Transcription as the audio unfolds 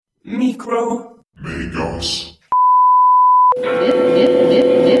Micro. Megos.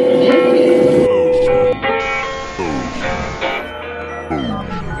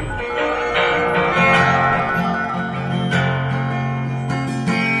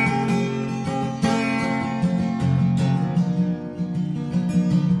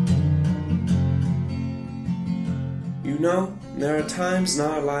 You know, there are times in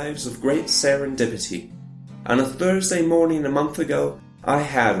our lives of great serendipity. On a Thursday morning a month ago, I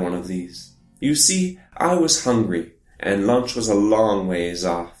had one of these. You see, I was hungry, and lunch was a long ways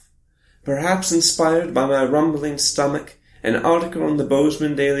off. Perhaps inspired by my rumbling stomach, an article in the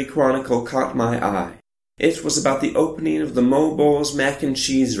Bozeman Daily Chronicle caught my eye. It was about the opening of the Mobiles Mac and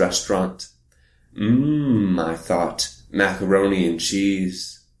Cheese restaurant. I thought, macaroni and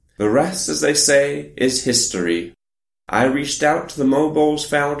cheese. The rest, as they say, is history. I reached out to the Mobiles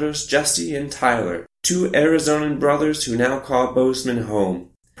founders, Jesse and Tyler, two Arizonan brothers who now call Bozeman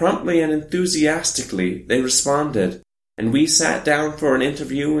home. Promptly and enthusiastically, they responded, and we sat down for an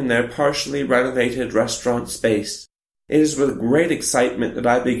interview in their partially renovated restaurant space. It is with great excitement that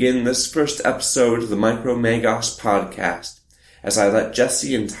I begin this first episode of the Micro Megos podcast, as I let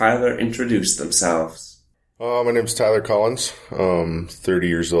Jesse and Tyler introduce themselves. My name's Tyler Collins. I'm 30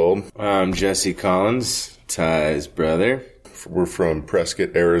 years old. I'm Jesse Collins, Ty's brother. We're from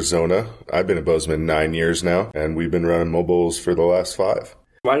Prescott, Arizona. I've been at Bozeman 9 years now, and we've been running Mobiles for the last 5.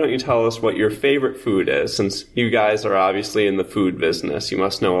 Why don't you tell us what your favorite food is, since you guys are obviously in the food business. You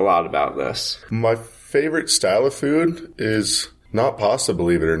must know a lot about this. My favorite style of food is not pasta,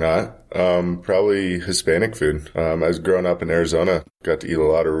 believe it or not. Probably Hispanic food. I was growing up in Arizona, got to eat a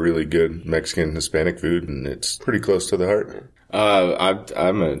lot of really good Mexican Hispanic food, and it's pretty close to the heart.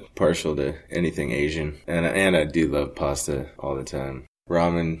 I'm a partial to anything Asian, and I do love pasta all the time.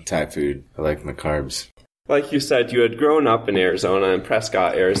 Ramen, Thai food. I like my carbs. Like you said, you had grown up in Arizona, in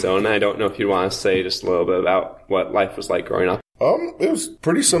Prescott, Arizona. I don't know if you want to say just a little bit about what life was like growing up. It was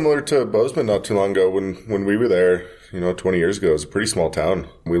pretty similar to Bozeman not too long ago when we were there, 20 years ago. It was a pretty small town.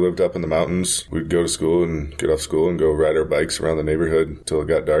 We lived up in the mountains. We'd go to school and get off school and go ride our bikes around the neighborhood until it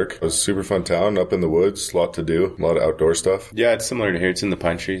got dark. It was a super fun town, up in the woods, a lot to do, a lot of outdoor stuff. Yeah, it's similar to here. It's in the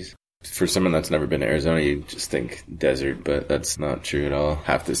pine trees. For someone that's never been to Arizona, you just think desert, but that's not true at all.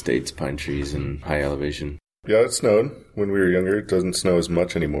 Half the state's pine trees and high elevation. Yeah, it snowed when we were younger. It doesn't snow as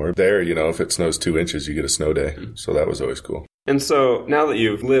much anymore. There, if it snows 2 inches, you get a snow day. So that was always cool. And so now that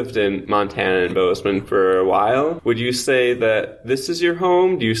you've lived in Montana and Bozeman for a while, would you say that this is your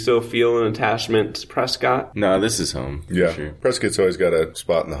home? Do you still feel an attachment to Prescott? No, this is home. Yeah, sure. Prescott's always got a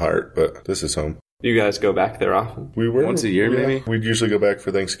spot in the heart, but this is home. Do you guys go back there often? We were. Once a year, maybe? We'd usually go back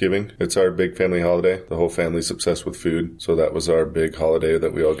for Thanksgiving. It's our big family holiday. The whole family's obsessed with food, so that was our big holiday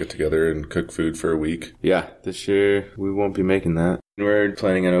that we all get together and cook food for a week. Yeah, this year we won't be making that. We're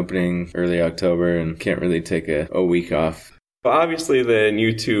planning on opening early October and can't really take a week off. Well, obviously, then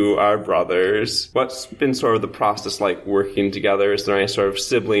you two are brothers. What's been sort of the process like working together? Is there any sort of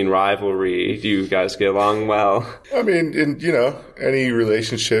sibling rivalry? Do you guys get along well? I mean, any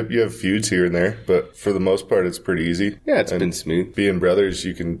relationship, you have feuds here and there, but for the most part, it's pretty easy. Yeah, it's been smooth. Being brothers,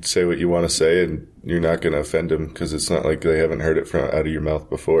 you can say what you want to say, and you're not going to offend them because it's not like they haven't heard it out of your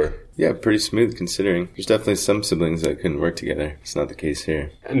mouth before. Yeah, pretty smooth considering. There's definitely some siblings that couldn't work together. It's not the case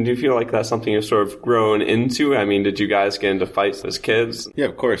here. And do you feel like that's something you've sort of grown into? I mean, did you guys get into fights as kids? Yeah,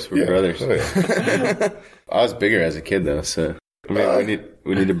 of course. We're brothers. Oh, yeah. I was bigger as a kid, though, so we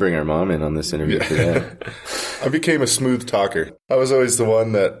need to bring our mom in on this interview for that. I became a smooth talker. I was always the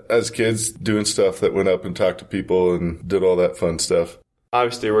one that, as kids, doing stuff that went up and talked to people and did all that fun stuff.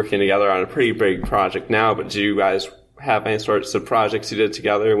 Obviously, you're working together on a pretty big project now, but do you guys have any sorts of projects you did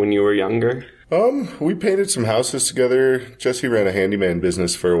together when you were younger? We painted some houses together. Jesse ran a handyman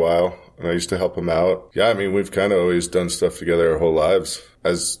business for a while, and I used to help him out. Yeah, I mean, we've kind of always done stuff together our whole lives.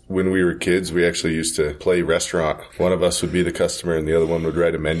 As when we were kids, we actually used to play restaurant. One of us would be the customer, and the other one would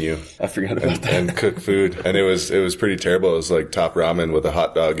write a menu. I forgot about that. And cook food. And it was pretty terrible. It was like top ramen with a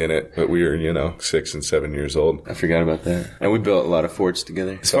hot dog in it. But we were, 6 and 7 years old. I forgot about that. And we built a lot of forts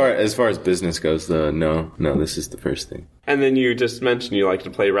together. As far as business goes, though, no, this is the first thing. And then you just mentioned you like to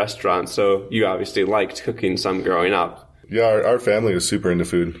play restaurants, so you obviously liked cooking some growing up. Yeah, our family was super into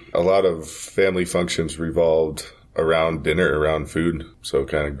food. A lot of family functions revolved around dinner, around food, so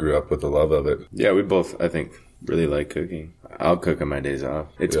kind of grew up with the love of it. Yeah, we both, I think, really like cooking. I'll cook on my days off.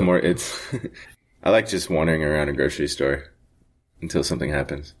 It's I like just wandering around a grocery store until something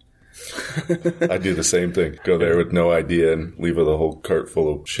happens. I do the same thing. Go there with no idea and leave with a whole cart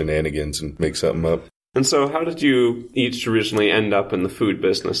full of shenanigans and make something up. And so how did you each originally end up in the food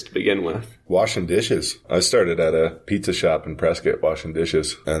business to begin with? Washing dishes. I started at a pizza shop in Prescott washing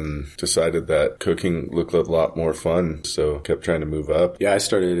dishes and decided that cooking looked a lot more fun, so kept trying to move up. Yeah, I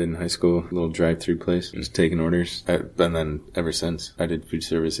started in high school, a little drive-through place, just taking orders. And then ever since, I did food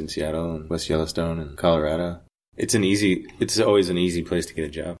service in Seattle and West Yellowstone and Colorado. It's always an easy place to get a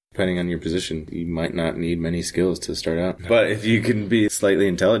job. Depending on your position, you might not need many skills to start out. But if you can be slightly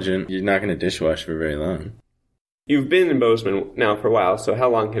intelligent, you're not going to dishwash for very long. You've been in Bozeman now for a while, so how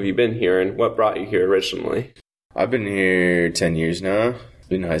long have you been here, and what brought you here originally? I've been here 10 years now.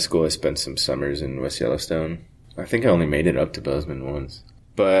 In high school, I spent some summers in West Yellowstone. I think I only made it up to Bozeman once.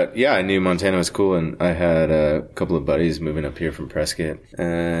 But yeah, I knew Montana was cool, and I had a couple of buddies moving up here from Prescott.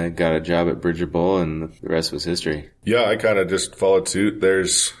 Got a job at Bridger Bowl, and the rest was history. Yeah, I kind of just followed suit.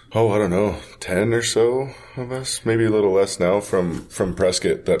 There's, I don't know, 10 or so of us, maybe a little less now from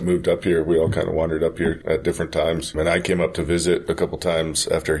Prescott that moved up here. We all kind of wandered up here at different times. And I came up to visit a couple times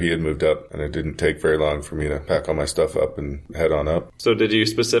after he had moved up, and it didn't take very long for me to pack all my stuff up and head on up. So did you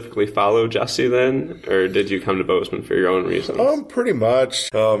specifically follow Jesse then, or did you come to Bozeman for your own reasons? Pretty much.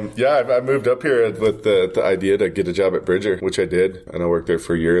 Yeah, I moved up here with the idea to get a job at Bridger, which I did, and I worked there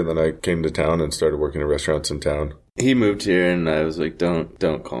for a year, and then I came to town and started working in restaurants in town. He moved here, and I was like, don't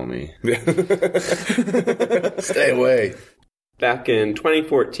call me. Stay away. Back in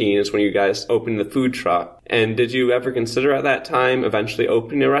 2014 is when you guys opened the food truck. And did you ever consider at that time eventually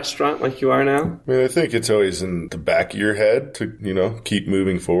opening a restaurant like you are now? I mean, I think it's always in the back of your head to, keep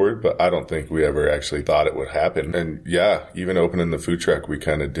moving forward, but I don't think we ever actually thought it would happen. And yeah, even opening the food truck, we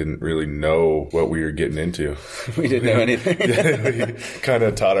kind of didn't really know what we were getting into. We didn't know anything. We kind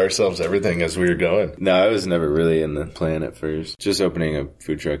of taught ourselves everything as we were going. No, I was never really in the plan at first. Just opening a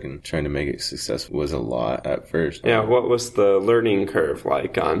food truck and trying to make it successful was a lot at first. Yeah, what was the learning curve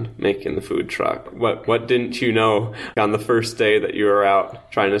like on making the food truck? What didn't you know on the first day that you were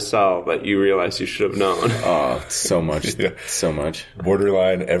out trying to sell that you realized you should have known? Oh, so much. Yeah. So much.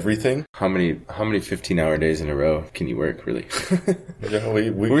 Borderline everything. How many 15-hour days in a row can you work, really? Yeah,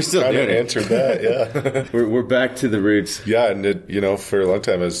 we're still kind of answered that, yeah. We're back to the roots. Yeah, and for a long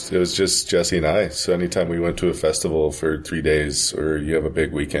time it was just Jesse and I. So anytime we went to a festival for 3 days or you have a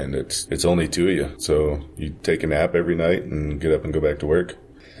big weekend, it's only two of you. So you take a nap every night and get up and go back to work.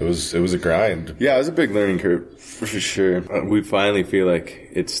 It was a grind. Yeah, it was a big learning curve, for sure. We finally feel like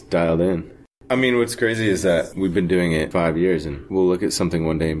it's dialed in. I mean, what's crazy is that we've been doing it 5 years, and we'll look at something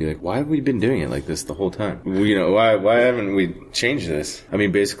one day and be like, why have we been doing it like this the whole time? Why haven't we changed this? I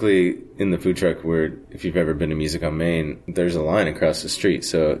mean, basically, in the food truck, where if you've ever been to Music on Main, there's a line across the street.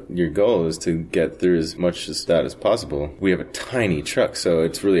 So your goal is to get through as much of that as possible. We have a tiny truck, so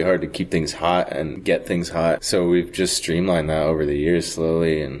it's really hard to keep things hot and get things hot. So we've just streamlined that over the years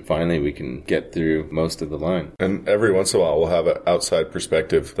slowly, and finally we can get through most of the line. And every once in a while, we'll have an outside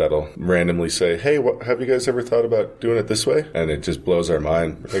perspective that'll randomly say, hey, have you guys ever thought about doing it this way? And it just blows our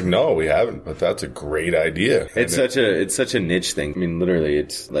mind. Like, no, we haven't, but that's a great idea. It's such a niche thing. I mean, literally,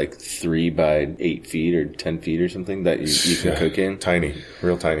 it's like 3 by 8 feet or 10 feet or something that you can cook in. Tiny,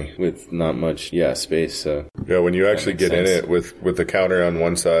 real tiny. With not much, space. So yeah, when you actually get in it with the counter on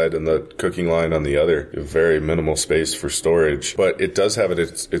one side and the cooking line on the other, you have very minimal space for storage. But it does have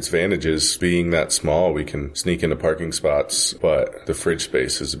its advantages. Being that small, we can sneak into parking spots, but the fridge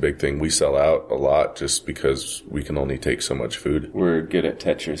space is a big thing. We sell out a lot just because we can only take so much food. We're good at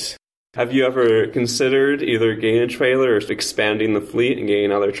Tetris. Have you ever considered either getting a trailer or expanding the fleet and getting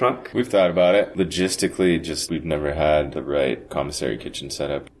another truck? We've thought about it. Logistically, we've never had the right commissary kitchen set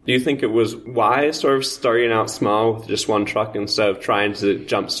up. Do you think it was wise sort of starting out small with just one truck instead of trying to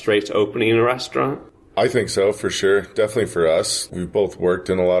jump straight to opening a restaurant? I think so, for sure. Definitely for us. We've both worked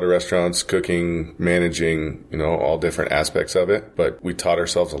in a lot of restaurants, cooking, managing, all different aspects of it. But we taught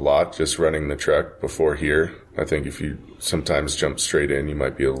ourselves a lot just running the truck before here. I think if you sometimes jump straight in, you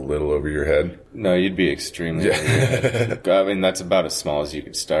might be a little over your head. No, you'd be extremely over your head. I mean, that's about as small as you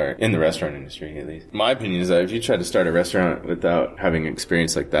could start in the restaurant industry, at least. My opinion is that if you try to start a restaurant without having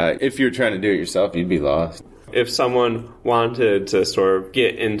experience like that, if you're trying to do it yourself, you'd be lost. If someone wanted to sort of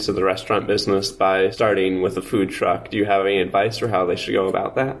get into the restaurant business by starting with a food truck, do you have any advice for how they should go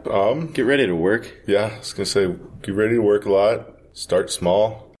about that? Get ready to work. Yeah, I was going to say, get ready to work a lot. Start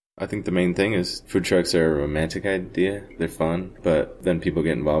small. I think the main thing is food trucks are a romantic idea. They're fun, but then people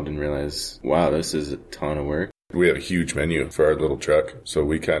get involved and realize, wow, this is a ton of work. We have a huge menu for our little truck, so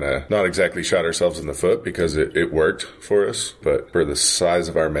we kind of not exactly shot ourselves in the foot because it worked for us, but for the size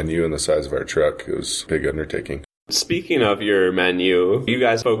of our menu and the size of our truck, it was a big undertaking. Speaking of your menu, you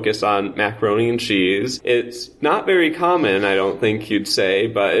guys focus on macaroni and cheese. It's not very common, I don't think you'd say,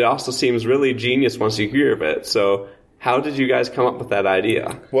 but it also seems really genius once you hear of it. So how did you guys come up with that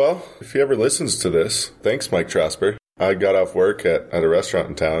idea? Well, if he ever listens to this, thanks, Mike Trasper. I got off work at a restaurant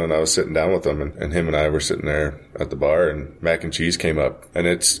in town, and I was sitting down with him, and him and I were sitting there at the bar, and mac and cheese came up. And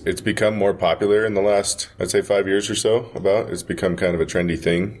it's become more popular in the last, I'd say, 5 years or so, about. It's become kind of a trendy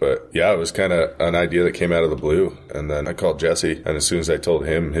thing. But yeah, it was kind of an idea that came out of the blue. And then I called Jesse, and as soon as I told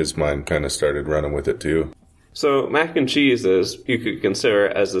him, his mind kind of started running with it too. So mac and cheese is, you could consider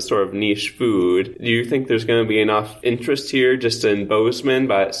as a sort of niche food. Do you think there's going to be enough interest here just in Bozeman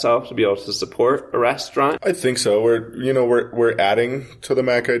by itself to be able to support a restaurant? I think so. We're adding to the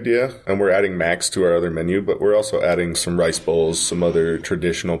mac idea, and we're adding macs to our other menu, but we're also adding some rice bowls, some other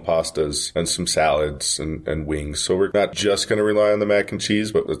traditional pastas, and some salads and wings. So we're not just going to rely on the mac and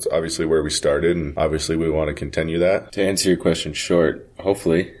cheese, but that's obviously where we started, and obviously we want to continue that. To answer your question short,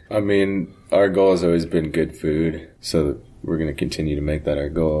 hopefully. I mean, our goal has always been good food, so we're going to continue to make that our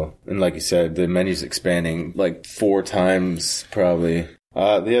goal. And like you said, the menu's expanding like 4 times probably.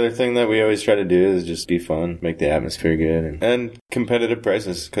 The other thing that we always try to do is just be fun, make the atmosphere good, and competitive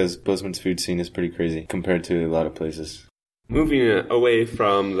prices, because Bozeman's food scene is pretty crazy compared to a lot of places. Moving away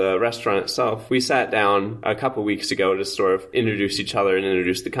from the restaurant itself, we sat down a couple weeks ago to sort of introduce each other and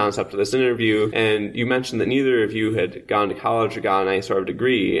introduce the concept of this interview, and you mentioned that neither of you had gone to college or gotten any sort of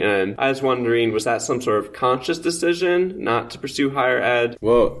degree, and I was wondering, was that some sort of conscious decision not to pursue higher ed?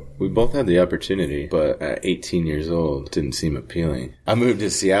 Well, we both had the opportunity, but at 18 years old, it didn't seem appealing. I moved to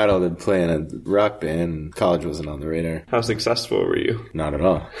Seattle to play in a rock band, and college wasn't on the radar. How successful were you? Not at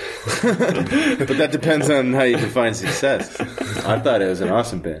all. But that depends on how you define success. I thought it was an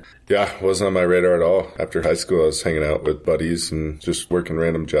awesome band. Yeah, it wasn't on my radar at all. After high school, I was hanging out with buddies and just working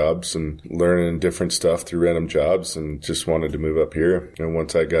random jobs and learning different stuff through random jobs, and just wanted to move up here. And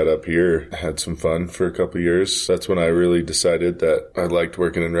once I got up here, I had some fun for a couple of years. That's when I really decided that I liked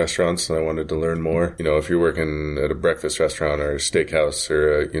working in restaurants and I wanted to learn more. You know, if you're working at a breakfast restaurant or a steakhouse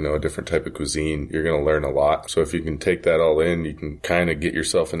or a different type of cuisine, you're going to learn a lot. So if you can take that all in, you can kind of get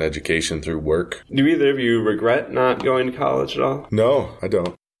yourself an education through work. Do either of you regret not going to college at all? No, I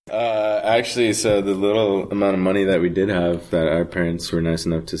don't. Actually, so the little amount of money that we did have that our parents were nice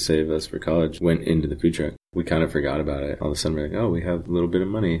enough to save us for college went into the food truck. We kind of forgot about it. All of a sudden, we're like, oh, we have a little bit of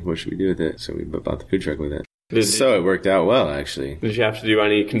money. What should we do with it? So we bought the food truck with it. So it worked out well, actually. Did you have to do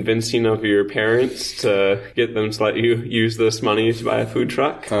any convincing of your parents to get them to let you use this money to buy a food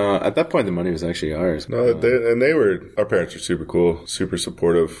truck? At that point, the money was actually ours. No, our parents were super cool, super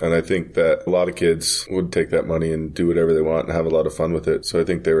supportive, and I think that a lot of kids would take that money and do whatever they want and have a lot of fun with it. So I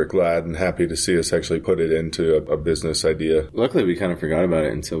think they were glad and happy to see us actually put it into a business idea. Luckily, we kind of forgot about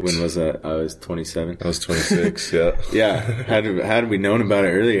it until, when was that? I was 27. I was 26, yeah. Yeah, had we known about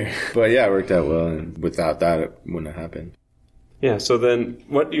it earlier. But yeah, it worked out well, and without that, it wouldn't have happened. Yeah, so then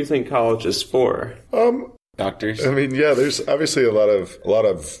what do you think college is for? Doctors. I mean, yeah, there's obviously a lot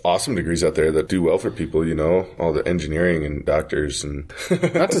of awesome degrees out there that do well for people, all the engineering and doctors and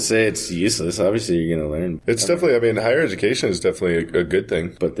not to say it's useless. Obviously, you're going to learn. It's definitely, higher education is definitely a good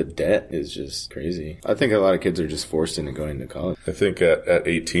thing. But the debt is just crazy. I think a lot of kids are just forced into going to college. I think at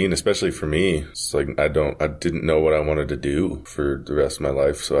 18, especially for me, it's like I didn't know what I wanted to do for the rest of my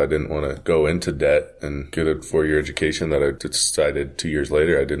life, so I didn't want to go into debt and get a 4-year education that I decided 2 years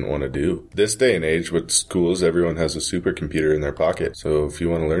later I didn't want to do. This day and age with schools, everyone has a supercomputer in their pocket. So if you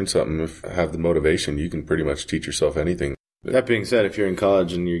want to learn something, have the motivation, you can pretty much teach yourself anything. That being said, if you're in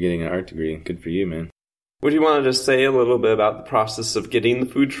college and you're getting an art degree, good for you, man. Would you want to just say a little bit about the process of getting the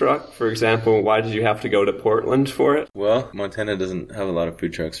food truck? For example, why did you have to go to Portland for it? Well, Montana doesn't have a lot of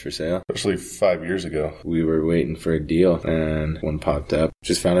food trucks for sale. Especially 5 years ago. We were waiting for a deal, and one popped up.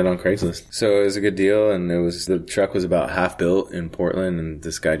 Just found it on Craigslist. So it was a good deal, and the truck was about half built in Portland, and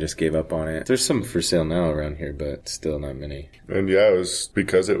this guy just gave up on it. There's some for sale now around here, but still not many. And yeah, it was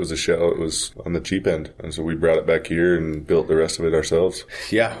because it was a shell, it was on the cheap end. And so we brought it back here and built the rest of it ourselves.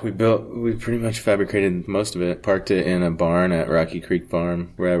 Yeah, we pretty much fabricated most of it. Parked it in a barn at Rocky Creek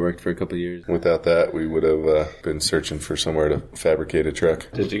Farm, where I worked for a couple of years. Without that, we would have been searching for somewhere to fabricate a truck.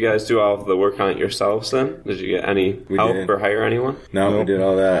 Did you guys do all of the work on it yourselves then? Did you get any help or hire anyone? No, we did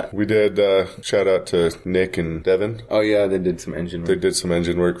all that. We did, shout out to Nick and Devin. Oh yeah, they did some engine work. They did some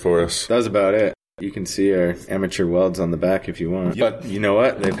engine work for us. That was about it. You can see our amateur welds on the back if you want. But you know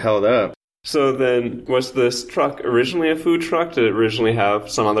what? They've held up. So then, was this truck originally a food truck? Did it originally have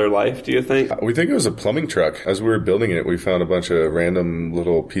some other life, do you think? We think it was a plumbing truck. As we were building it, we found a bunch of random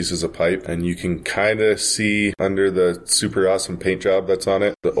little pieces of pipe, and you can kind of see under the super awesome paint job that's on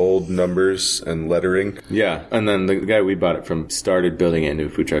it, the old numbers and lettering. Yeah, and then the guy we bought it from started building it into a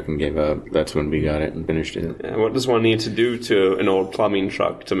food truck and gave up. That's when we got it and finished it. Yeah, what does one need to do to an old plumbing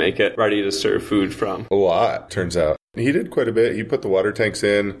truck to make it ready to serve food from? A lot, turns out. He did quite a bit. He put the water tanks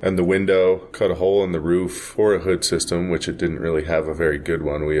in and the window, cut a hole in the roof for a hood system, which it didn't really have a very good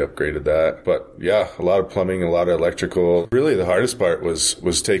one. We upgraded that. But yeah, a lot of plumbing, a lot of electrical. Really, the hardest part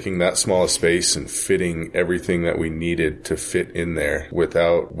was taking that small a space and fitting everything that we needed to fit in there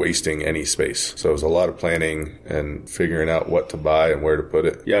without wasting any space. So it was a lot of planning and figuring out what to buy and where to put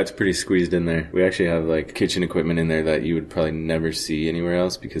it. Yeah, it's pretty squeezed in there. We actually have like kitchen equipment in there that you would probably never see anywhere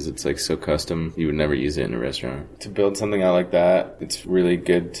else because it's like so custom. You would never use it in a restaurant. To build something out like that, it's really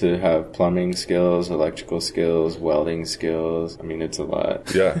good to have plumbing skills, electrical skills, welding skills. I mean, it's a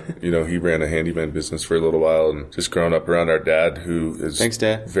lot. Yeah. He ran a handyman business for a little while, and just growing up around our dad, who is Thanks,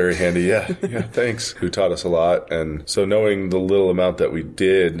 Dad. Very handy. Yeah, thanks. Who taught us a lot. And so knowing the little amount that we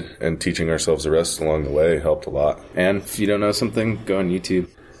did and teaching ourselves the rest along the way helped a lot. And if you don't know something, go on YouTube.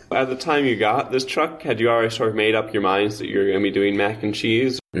 At the time you got this truck, had you already sort of made up your minds that you're going to be doing mac and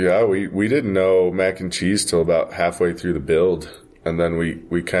cheese? Yeah, we didn't know mac and cheese till about halfway through the build. And then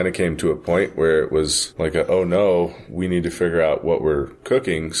we kind of came to a point where it was like, oh no, we need to figure out what we're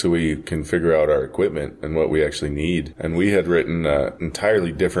cooking so we can figure out our equipment and what we actually need. And we had written an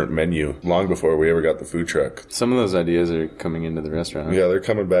entirely different menu long before we ever got the food truck. Some of those ideas are coming into the restaurant. Yeah, they're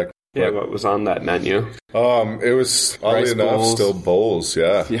coming back. Yeah, what was on that menu? It was, oddly rice enough, bowls. still bowls,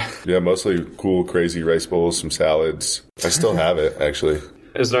 yeah. Yeah, mostly cool, crazy rice bowls, some salads. I still have it, actually.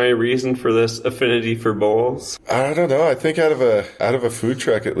 Is there any reason for this affinity for bowls? I don't know. I think out of a food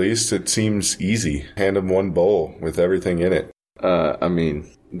truck, at least, it seems easy. Hand them one bowl with everything in it. I mean,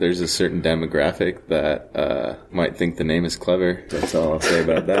 there's a certain demographic that might think the name is clever. That's all I'll say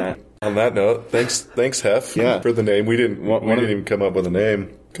about that. On that note, thanks, Hef, for the name. We didn't even come up with a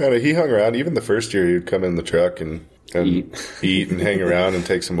name. Kind of, he hung around. Even the first year, he'd come in the truck and eat and hang around and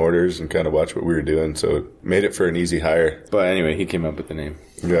take some orders and kind of watch what we were doing. So it made it for an easy hire. But anyway, he came up with the name.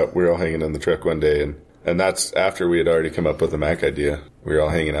 Yeah, we were all hanging in the truck one day, and that's after we had already come up with the Mac idea. We were all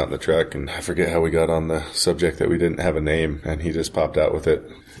hanging out in the truck, and I forget how we got on the subject that we didn't have a name, and he just popped out with it.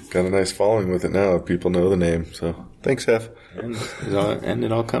 Got a nice following with it now if people know the name. So thanks, Hef. And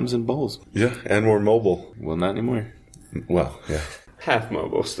it all comes in bowls. Yeah, and we're mobile. Well, not anymore. Well, yeah. Half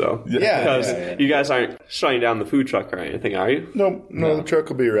mobile still. Yeah. Because you guys aren't shutting down the food truck or anything, are you? No, the truck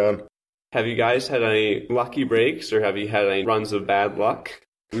will be around. Have you guys had any lucky breaks, or have you had any runs of bad luck?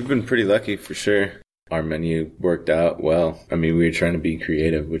 We've been pretty lucky for sure. Our menu worked out well. I mean, we were trying to be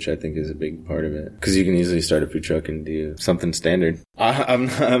creative, which I think is a big part of it. Because you can easily start a food truck and do something standard. I'm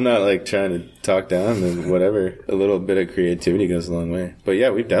not like trying to talk down and whatever. A little bit of creativity goes a long way. But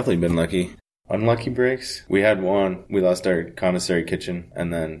yeah, we've definitely been lucky. Unlucky breaks? We had one. We lost our commissary kitchen,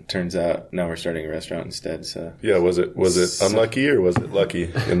 and then turns out now we're starting a restaurant instead. So yeah, was it unlucky or was it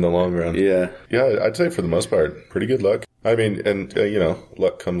lucky in the long run? Yeah, I'd say for the most part, pretty good luck. I mean, and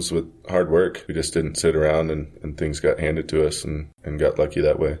luck comes with hard work. We just didn't sit around and things got handed to us and got lucky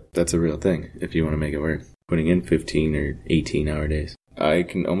that way. That's a real thing if you want to make it work. Putting in 15 or 18-hour days. I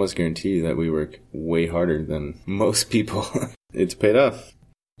can almost guarantee you that we work way harder than most people. It's paid off.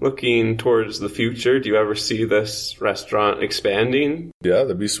 Looking towards the future, do you ever see this restaurant expanding? Yeah,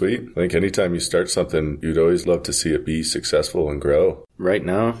 that'd be sweet. I think anytime you start something, you'd always love to see it be successful and grow. Right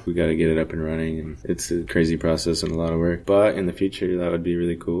now, we got to get it up and running, and it's a crazy process and a lot of work. But in the future, that would be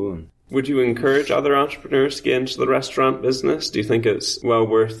really cool. Would you encourage other entrepreneurs to get into the restaurant business? Do you think it's well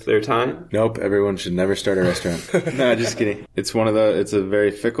worth their time? Nope, everyone should never start a restaurant. No, just kidding. It's a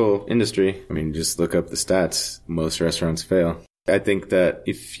very fickle industry. I mean, just look up the stats. Most restaurants fail. I think that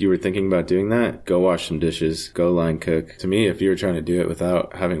if you were thinking about doing that, go wash some dishes, go line cook. To me, if you were trying to do it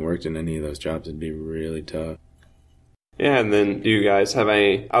without having worked in any of those jobs, it'd be really tough. Yeah, and then do you guys have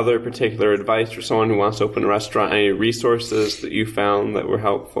any other particular advice for someone who wants to open a restaurant? Any resources that you found that were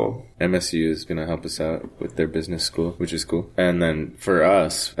helpful? MSU is going to help us out with their business school, which is cool. And then for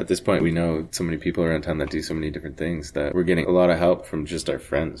us, at this point, we know so many people around town that do so many different things that we're getting a lot of help from just our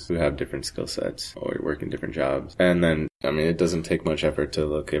friends who have different skill sets or work in different jobs. And then, I mean, it doesn't take much effort to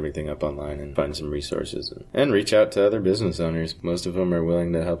look everything up online and find some resources and reach out to other business owners. Most of them are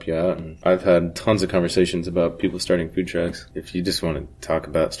willing to help you out. And I've had tons of conversations about people starting food trucks. If you just want to talk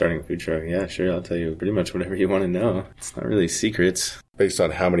about starting a food truck, yeah, sure, I'll tell you pretty much whatever you want to know. It's not really secrets. based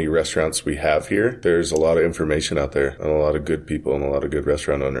on how many restaurants we have here, there's a lot of information out there and a lot of good people and a lot of good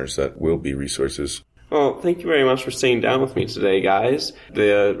restaurant owners that will be resources. Well, thank you very much for sitting down with me today, guys.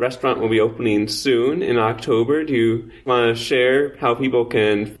 The restaurant will be opening soon in October. Do you want to share how people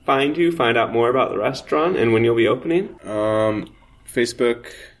can find you, find out more about the restaurant, and when you'll be opening?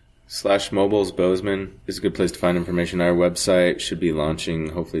 Facebook/Mobiles Bozeman is a good place to find information. Our website should be launching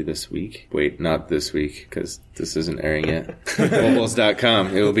hopefully this week. Wait, not this week, because this isn't airing yet.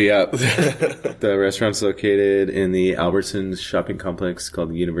 Mobiles.com. It will be up. The restaurant's located in the Albertsons shopping complex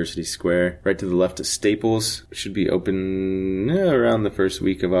called University Square, right to the left of Staples. It should be open around the first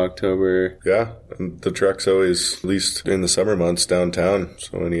week of October. Yeah, and the truck's always, at least in the summer months, downtown.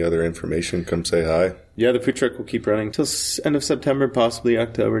 So any other information, come say hi. Yeah, the food truck will keep running till end of September, possibly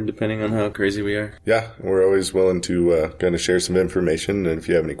October, depending on how crazy we are. Yeah, we're always willing to kind of share some information, and if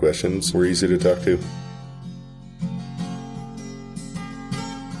you have any questions, we're easy to talk to.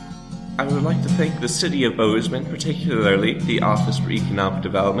 I would like to thank the City of Bozeman, particularly the Office for Economic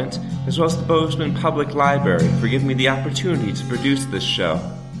Development, as well as the Bozeman Public Library for giving me the opportunity to produce this show.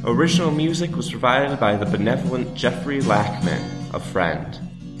 Original music was provided by the benevolent Jeffrey Lackman, a friend.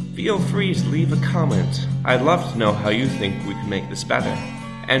 Feel free to leave a comment. I'd love to know how you think we can make this better.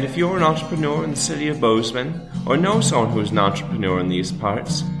 And if you're an entrepreneur in the City of Bozeman, or know someone who is an entrepreneur in these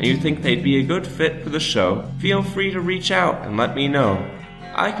parts, and you think they'd be a good fit for the show, feel free to reach out and let me know.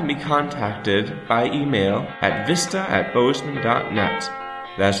 I can be contacted by email at vista@bozeman.net.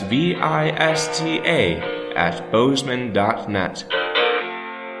 That's VISTA@bozeman.net.